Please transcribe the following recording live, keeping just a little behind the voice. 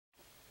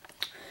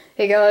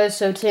Hey guys,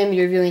 so today I'm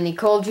reviewing the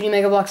Call of Duty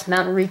Mega Bloks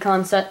Mountain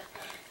Recon set.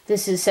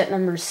 This is set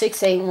number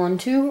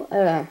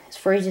 6812. It's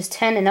for ages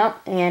 10 and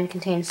up and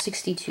contains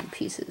 62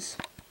 pieces.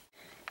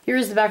 Here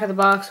is the back of the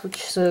box, which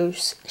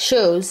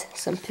shows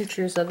some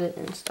pictures of it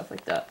and stuff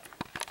like that.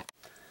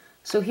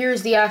 So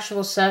here's the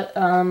actual set.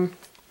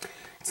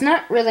 It's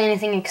not really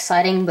anything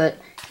exciting, but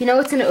you know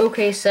it's an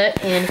okay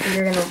set. And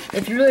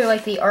if you really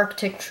like the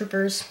Arctic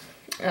Troopers,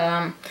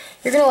 you're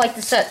gonna like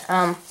the set.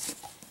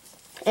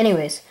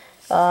 Anyways.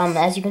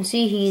 As you can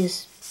see,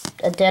 he's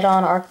a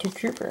dead-on Arctic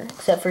Trooper,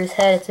 except for his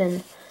head. It's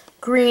in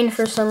green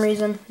for some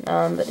reason,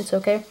 but it's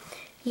okay.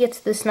 He gets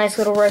this nice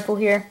little rifle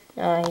here.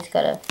 He's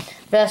got a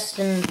vest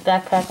and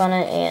backpack on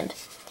it, and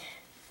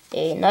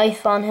a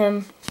knife on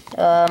him.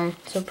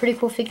 So pretty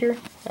cool figure.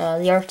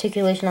 The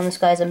articulation on this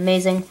guy is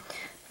amazing.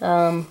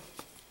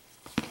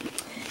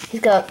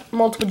 He's got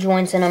multiple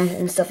joints in him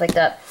and stuff like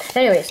that.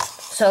 Anyways,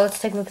 so let's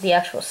take a look at the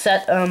actual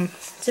set.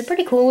 It's a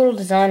pretty cool little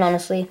design,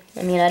 honestly.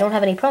 I mean, I don't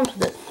have any problems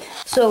with it.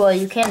 So,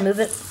 you can move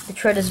it. The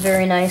tread is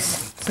very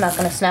nice. It's not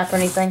going to snap or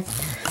anything.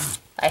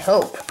 I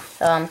hope.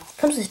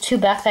 Comes with two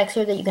backpacks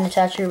here that you can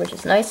attach here, which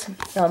is nice.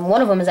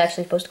 One of them is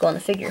actually supposed to go on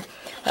the figure,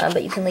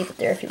 but you can leave it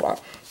there if you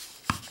want.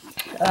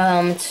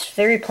 It's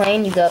very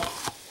plain. You got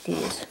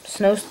these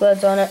snow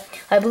spuds on it.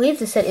 I believe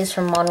the set is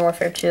from Modern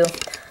Warfare 2,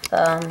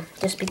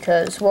 just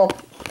because, well,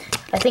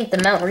 I think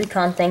the Mountain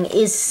Recon thing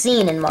is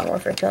seen in Modern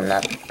Warfare 2. I'm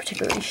not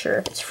particularly sure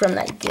if it's from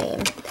that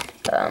game.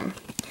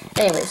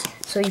 Anyways,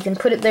 so you can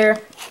put it there,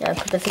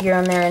 put the figure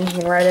on there, and you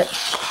can ride it.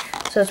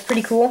 So it's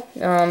pretty cool.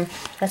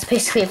 That's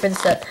basically it for the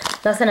set.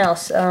 Nothing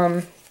else.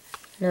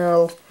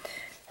 No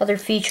other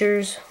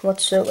features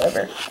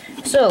whatsoever.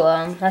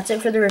 So, that's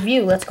it for the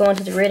review. Let's go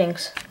into the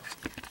ratings.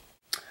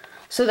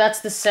 So that's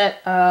the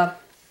set.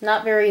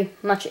 Not very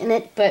much in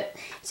it, but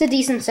it's a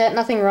decent set.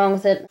 Nothing wrong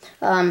with it.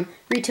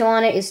 Retail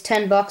on it is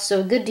 $10, so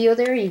a good deal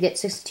there. You get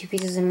 62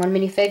 pieces in one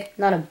minifig.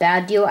 Not a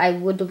bad deal. I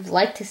would have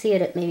liked to see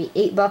it at maybe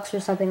 $8 or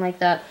something like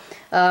that.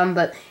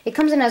 But it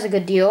comes in as a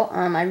good deal.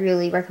 I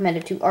really recommend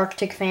it to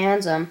Arctic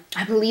fans. I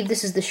believe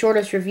this is the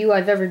shortest review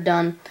I've ever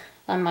done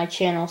on my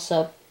channel,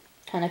 so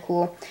kind of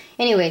cool.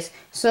 Anyways,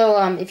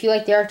 so if you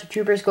like the Arctic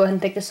Troopers, go ahead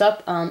and pick this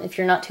up. If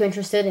you're not too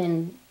interested,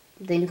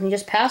 then you can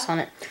just pass on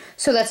it.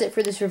 So that's it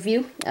for this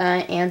review,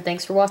 and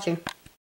thanks for watching.